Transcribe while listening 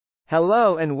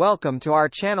Hello and welcome to our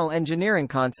channel Engineering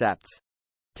Concepts.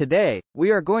 Today,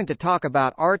 we are going to talk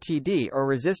about RTD or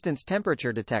resistance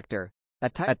temperature detector,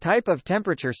 a type of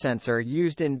temperature sensor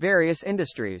used in various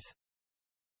industries.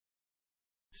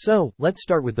 So, let's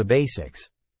start with the basics.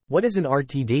 What is an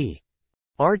RTD?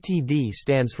 RTD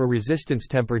stands for resistance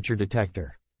temperature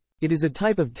detector. It is a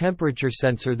type of temperature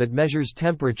sensor that measures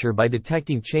temperature by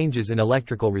detecting changes in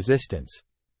electrical resistance.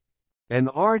 An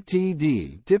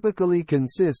RTD typically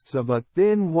consists of a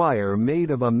thin wire made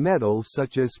of a metal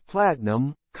such as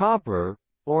platinum, copper,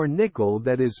 or nickel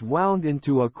that is wound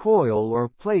into a coil or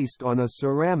placed on a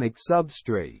ceramic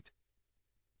substrate.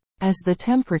 As the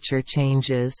temperature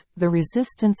changes, the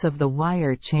resistance of the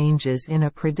wire changes in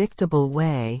a predictable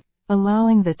way,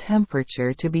 allowing the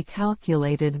temperature to be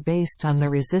calculated based on the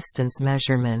resistance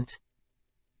measurement.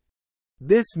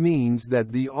 This means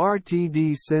that the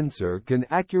RTD sensor can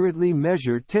accurately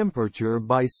measure temperature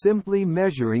by simply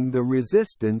measuring the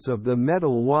resistance of the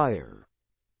metal wire.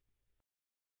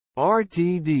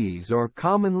 RTDs are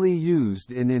commonly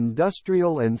used in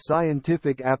industrial and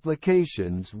scientific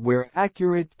applications where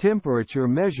accurate temperature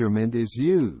measurement is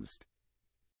used.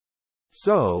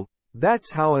 So,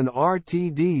 that's how an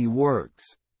RTD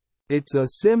works. It's a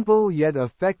simple yet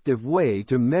effective way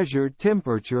to measure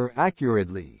temperature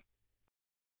accurately.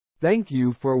 Thank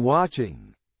you for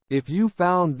watching. If you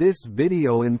found this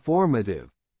video informative,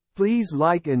 please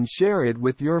like and share it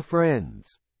with your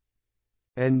friends.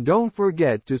 And don't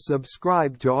forget to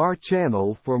subscribe to our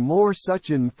channel for more such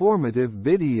informative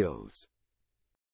videos.